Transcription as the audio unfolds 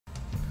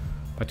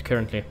But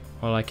currently,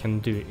 all I can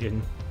do is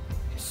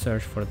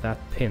search for that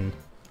pin.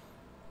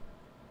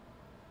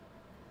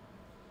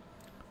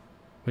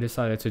 We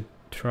decided to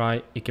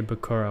try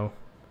Ikebukuro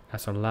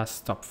as our last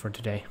stop for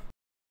today.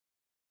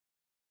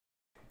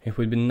 It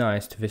would be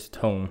nice to visit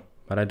home,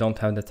 but I don't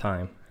have the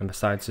time, and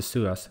besides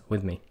Susua's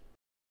with me.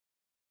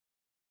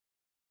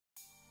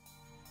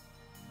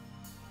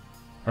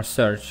 Our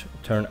search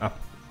turned up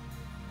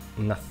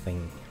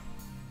nothing.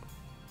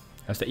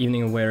 As the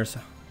evening wears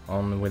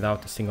on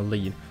without a single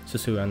lead,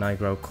 Susua and I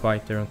grow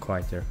quieter and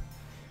quieter.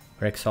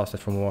 We're exhausted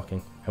from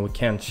walking, and we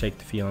can't shake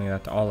the feeling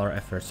that all our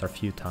efforts are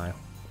futile.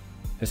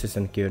 This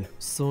isn't good.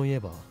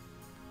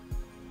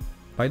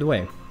 By the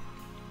way,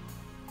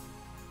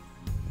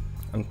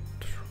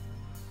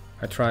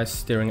 I try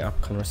stirring up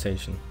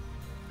conversation.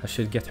 I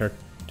should get her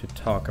to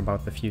talk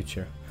about the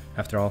future.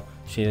 After all,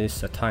 she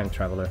is a time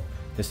traveler.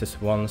 This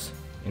is once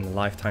in a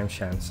lifetime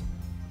chance.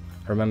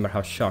 I remember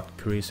how shocked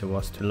Kurisu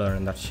was to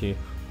learn that she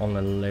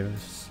only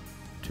lives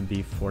to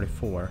be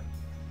 44.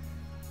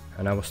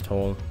 And I was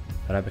told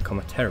that I become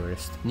a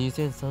terrorist.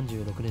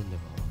 2036年で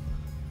は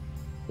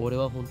俺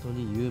は本当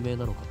に有名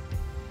なのか?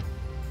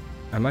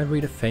 Am I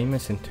really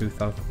famous in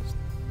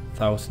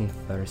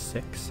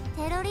 2036?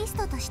 テロリス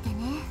トとしてね。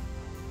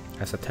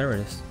As a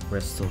terrorist?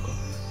 そうか。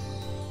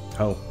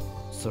Oh.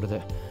 それ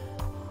で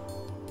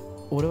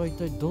俺は一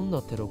体どん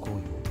なテロ行為を?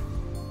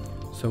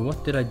 So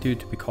what did I do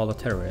to be called a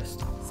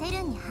terrorist? セ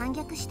ルンに反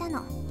逆した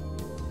の。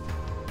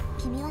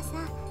君はさ、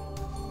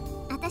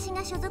私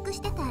が所属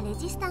してたレ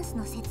ジスタンス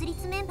の設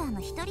立メンバーの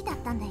一人だっ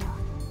たんだよ。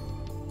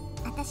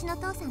私の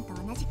父さんと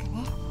同じく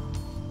ね。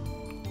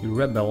You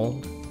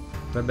rebelled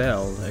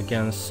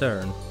against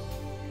CERN.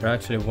 You're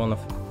actually one of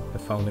the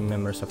founding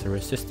members of the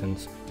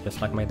Resistance,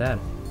 just like my dad.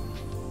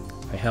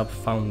 I helped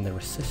found the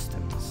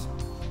Resistance.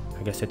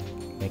 I guess it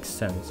makes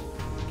sense,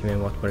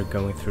 given what we're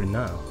going through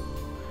now.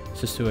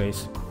 Susue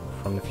is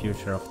from the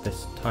future of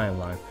this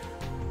timeline,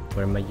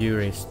 where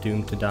Mayuri is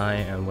doomed to die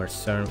and where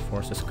CERN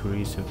forces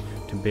Kurisu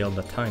to build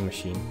a time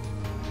machine.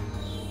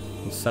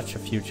 In such a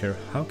future,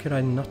 how could I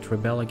not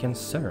rebel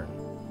against CERN?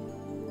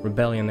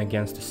 Rebellion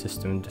against the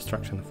system,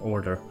 destruction of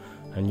order,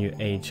 a new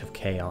age of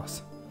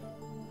chaos.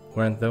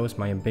 Weren't those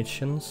my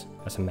ambitions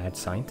as a mad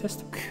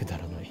scientist? くだ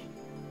らない.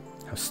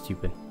 How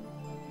stupid.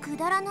 く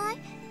だらない?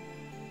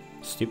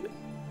 Stupid?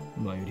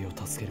 マユリを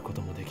助けるこ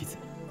ともできず、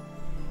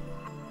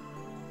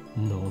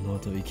のうのう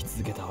と生き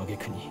続けた挙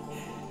句に、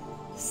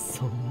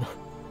そんな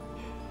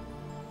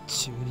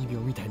中二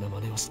病みたいな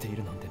真似をしてい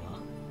るなんてな。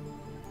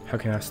How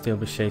can I still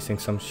be chasing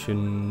some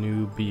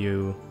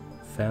Shunubyu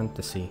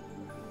fantasy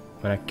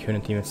when I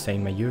couldn't even say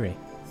Mayuri?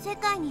 世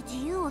界に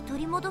自由を取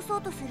り戻そ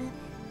うとする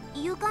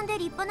勇敢で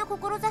立派な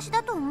志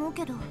だと思う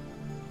けど。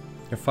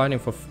You're fighting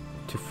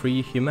to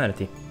free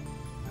humanity.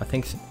 I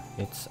think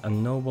it's a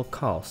noble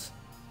cause.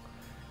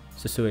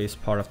 Susue is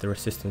part of the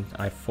resistance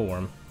I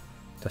form.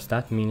 Does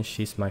that mean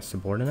she's my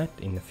subordinate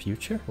in the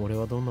future? 俺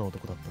はどんな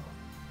男だった?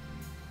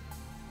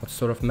 What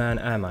sort of man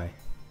am I?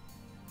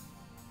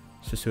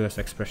 Susue's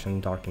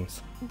expression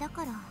darkens. だ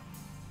から、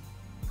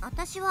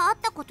私は会っ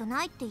たこと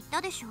ないって言っ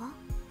たでしょ?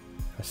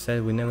 I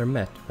said we never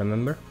met,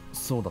 remember?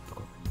 そうだった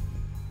か?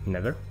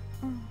 Never?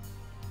 うん。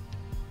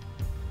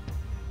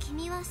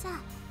君はさ、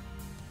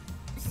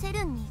セ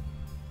ルンに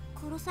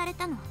殺され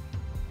たの。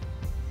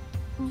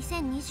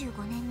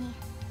2025年に。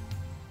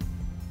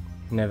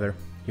Never.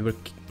 You were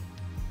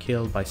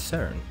killed by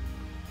CERN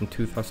in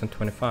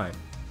 2025.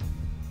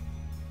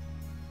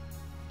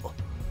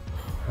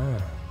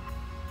 Ah.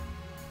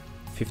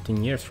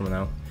 15 years from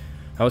now.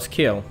 I was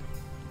killed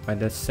by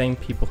the same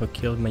people who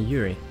killed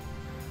Mayuri.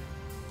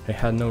 They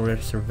had no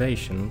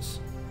reservations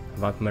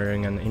about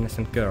marrying an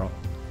innocent girl.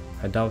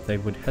 I doubt they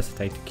would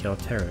hesitate to kill a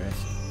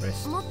terrorist.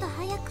 もっと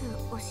早く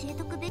教え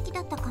とくべき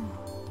だったかも。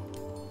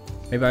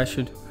Maybe I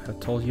should have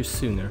told you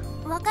sooner.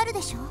 わかる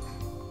でしょ?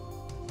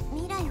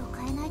 未来を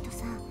変えないと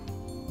さ、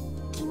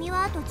君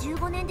はあと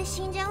15年で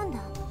死んじゃうんだ。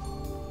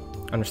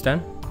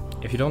Understand?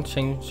 If you don't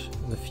change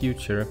the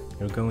future,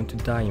 you're going to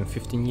die in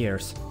 15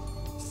 years.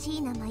 椎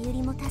名真由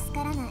里も助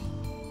からない。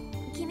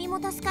君も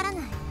助からな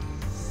い。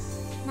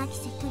マキ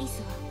セ・クリ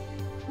スは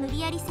無理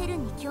やりセル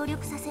ンに協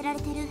力させられ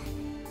てる。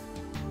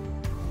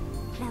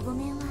ラゴ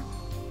メンは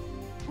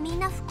みん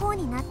な不幸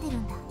になってる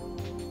んだ。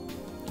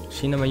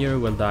Shina Mayuri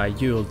will die,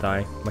 you will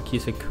die,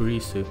 Makise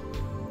Kurisu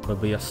will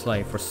be a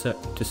slave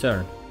to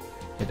CERN.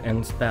 It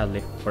ends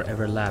badly for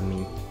ever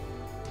Lab-me.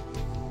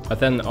 But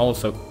then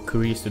also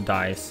Kurisu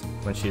dies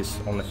when she is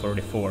only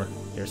 44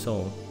 years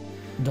old.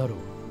 Daru.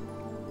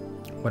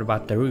 What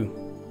about Daru?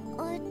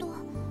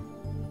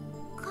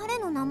 彼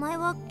の名前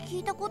は聞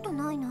いたこと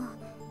ないな。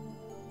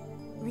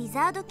ウィ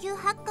ザード級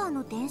ハッカー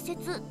の伝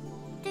説っ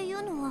てい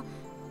うのは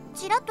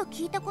ちらっと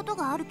聞いたこと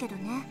があるけど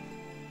ね。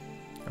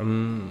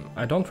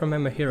I don't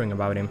remember hearing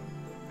about him.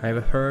 I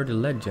have heard the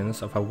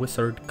legends of a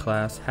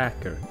wizard-class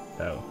hacker,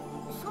 though.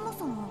 そも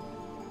そも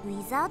ウ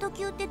ィザード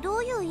級ってど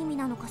ういう意味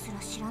なのかすら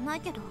知らな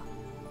いけど。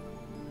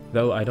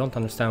Though I don't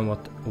understand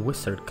what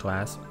wizard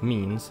class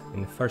means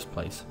in the first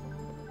place.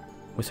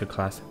 Wizard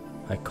class,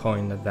 I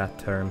coined that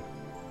term.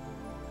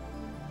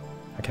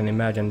 I can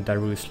imagine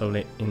Daru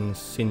slowly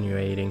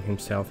insinuating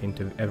himself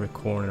into every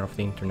corner of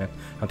the internet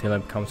until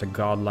it becomes a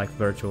godlike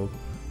virtual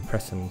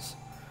presence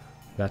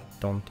that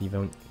don't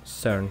even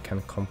CERN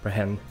can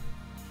comprehend.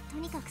 と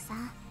にかくさ、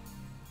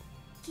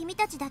君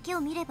たちだけ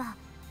を見れば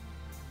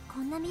こ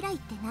んな未来っ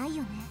てない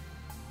よね。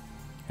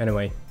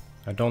 Anyway,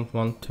 I don't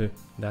want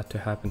that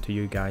to happen to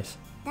you guys.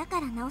 だか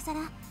らなおさ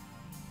ら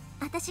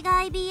私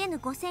が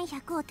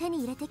IBN5100 を手に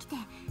入れてきて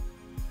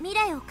未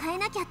来を変え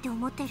なきゃって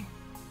思ってる。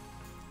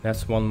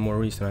 That's one more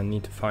reason I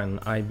need to find an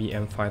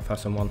IBM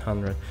 5100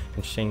 and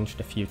change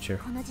the future.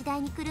 この時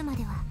代に来るま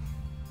では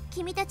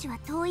君たちは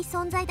遠い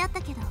存在だっ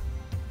たけど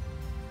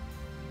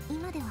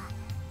今では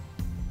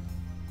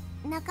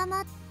仲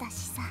間だ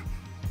しさ。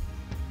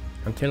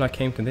 Until I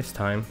came to this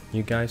time,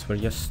 you guys were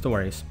just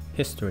stories,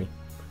 history.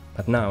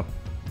 But now,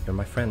 you're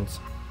my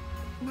friends.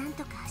 なん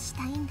とかし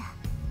たいんだ。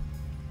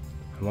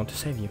 I want to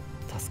save you.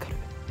 助かる。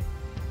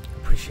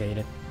 Appreciate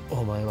it.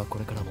 お前はこ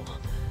れからも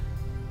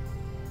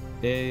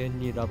永遠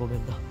にラボメ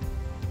ンだ。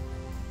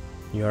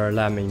 You are a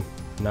lambing,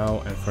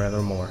 now and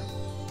forevermore.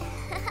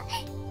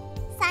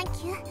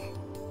 Thank you.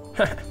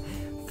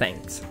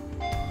 Thanks.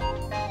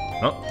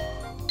 Oh.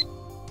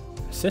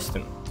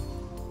 System.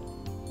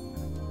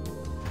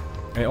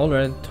 I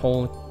already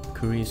told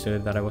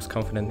Kurisu that I was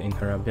confident in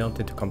her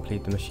ability to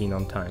complete the machine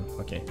on time.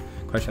 Okay.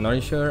 Question, are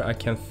you sure I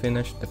can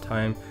finish the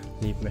time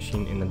leap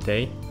machine in a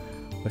day?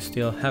 We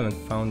still haven't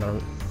found our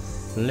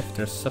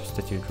lifter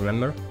substitute,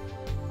 remember?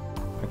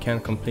 I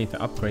can't complete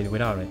the upgrade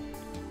without it.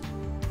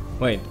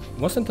 Wait,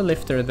 wasn't the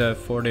lifter the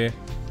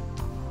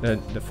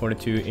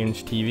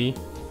 42-inch TV?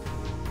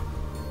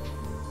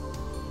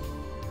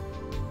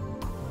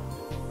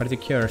 But it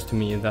occurs to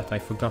me that I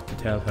forgot to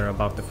tell her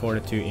about the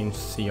 42-inch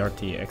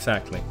CRT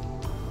exactly.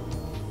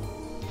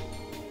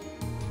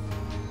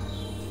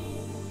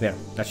 There,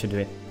 that should do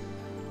it.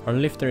 Our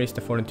lifter is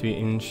the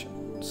 42-inch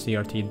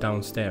CRT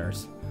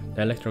downstairs.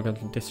 The electrical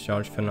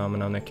discharge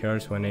phenomenon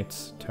occurs when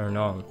it's turned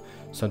on,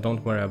 so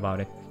don't worry about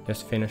it,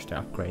 just finish the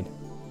upgrade.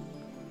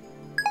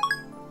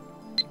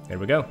 There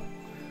we go.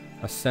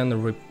 I'll send a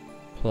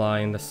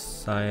reply in the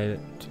side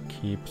to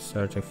keep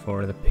searching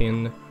for the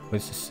pin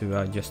with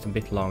Susua just a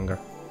bit longer.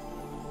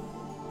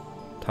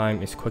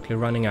 Time is quickly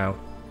running out.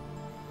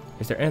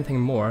 Is there anything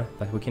more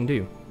that we can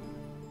do?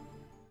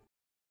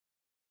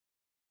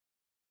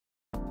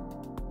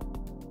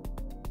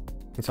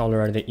 It's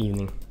already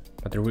evening,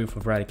 but the roof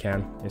of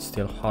Radican is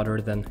still hotter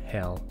than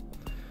hell.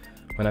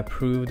 When I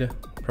provide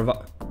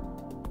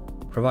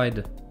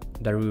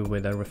Daru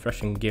with a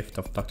refreshing gift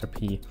of Dr.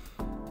 P,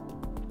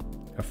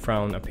 a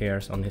frown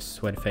appears on his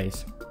sweaty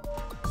face.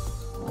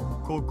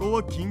 ここ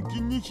はキンキ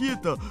ンに冷え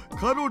た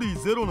カロリ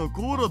ーゼロの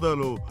コーラだ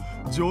ろう。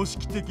常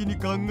識的に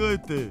考え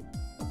て。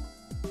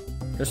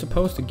You're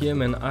supposed to give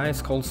him an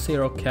ice cold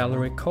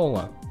 0-calorie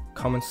cola.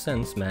 Common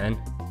sense, man.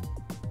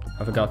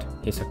 I forgot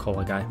he's a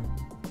cola guy.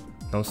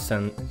 No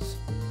sense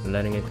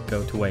letting it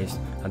go to waste.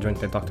 I drink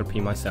the Dr. P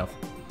myself.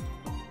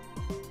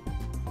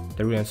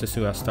 Daru and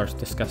Susua starts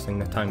discussing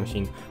the time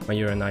machine, while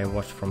Yuri and I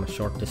watch from a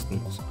short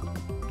distance.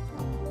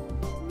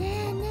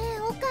 ねえねえ、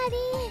オカリ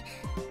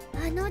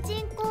ン、あの人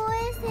工衛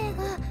星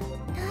が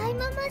タイム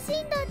マ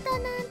シンだったな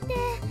んて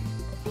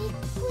びっ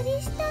くり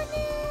したね。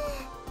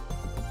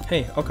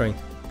 Hey, Okarin,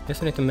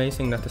 isn't it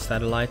amazing that the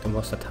satellite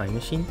was a time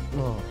machine?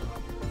 ああ、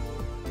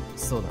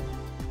そうだ。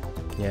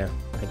 Yeah,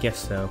 I guess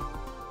so.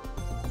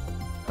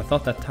 I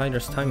thought that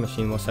Tyler's time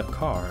machine was a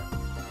car,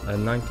 a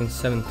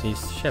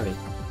 1970s Chevy.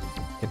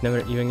 It never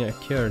even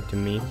occurred to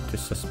me to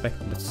suspect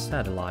the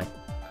satellite.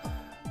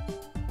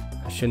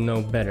 I should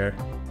know better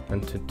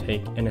than to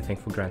take anything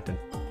for granted.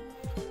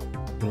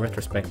 In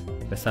retrospect,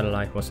 the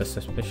satellite was as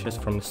suspicious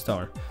from the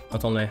start.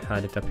 Not only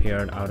had it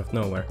appeared out of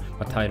nowhere,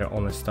 but Tyler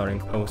only started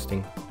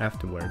posting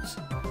afterwards.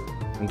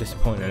 I'm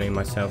disappointed in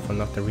myself for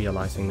not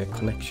realizing the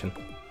connection.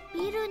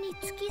 ビルに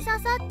突き刺さ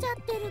っちゃっ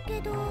てるけ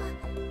ど、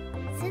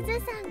すずさ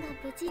んが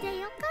無事で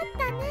よかっ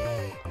た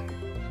ね。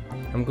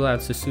 I'm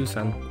glad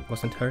Susu-san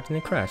wasn't hurt in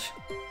the crash.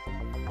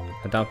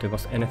 I doubt it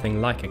was anything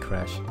like a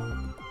crash. It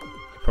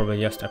probably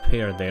just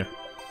appeared there,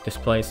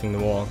 displacing the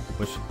wall,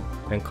 which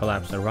then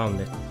collapsed around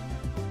it.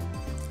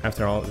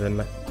 After all,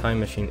 the time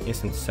machine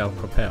isn't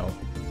self-propelled.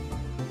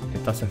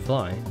 It doesn't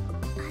fly.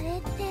 あれ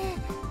って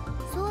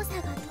操作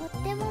がとっ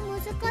ても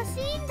難しい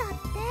んだって。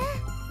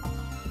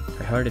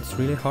 I heard it's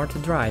really hard to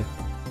drive.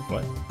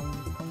 What?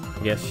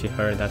 I guess she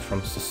heard that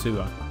from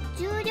Susua.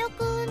 重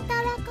力うん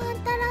たらかん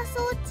たら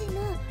装置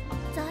の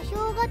座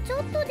標がち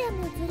ょっとで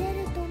もず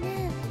れると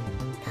ね、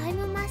タイ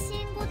ムマ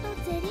シンごと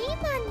ゼリ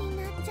ーマンに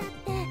なっちゃって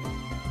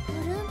プル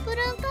ンプ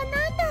ルンか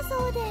なんだ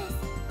そうで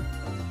す。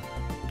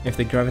 If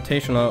the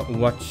gravitational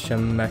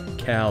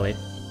whatchamacallit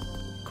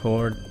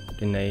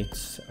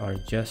coordinates are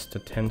just a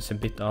tenth a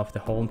bit off, the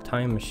whole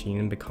time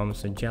machine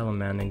becomes a jello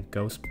man and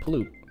goes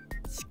ploop.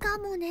 しか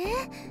も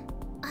ね、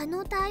あ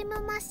のタイ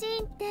ムマ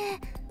シンって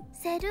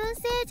セルン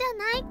製じゃ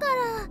ないか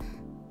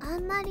らあ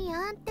んまり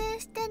安定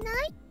してな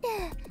いって。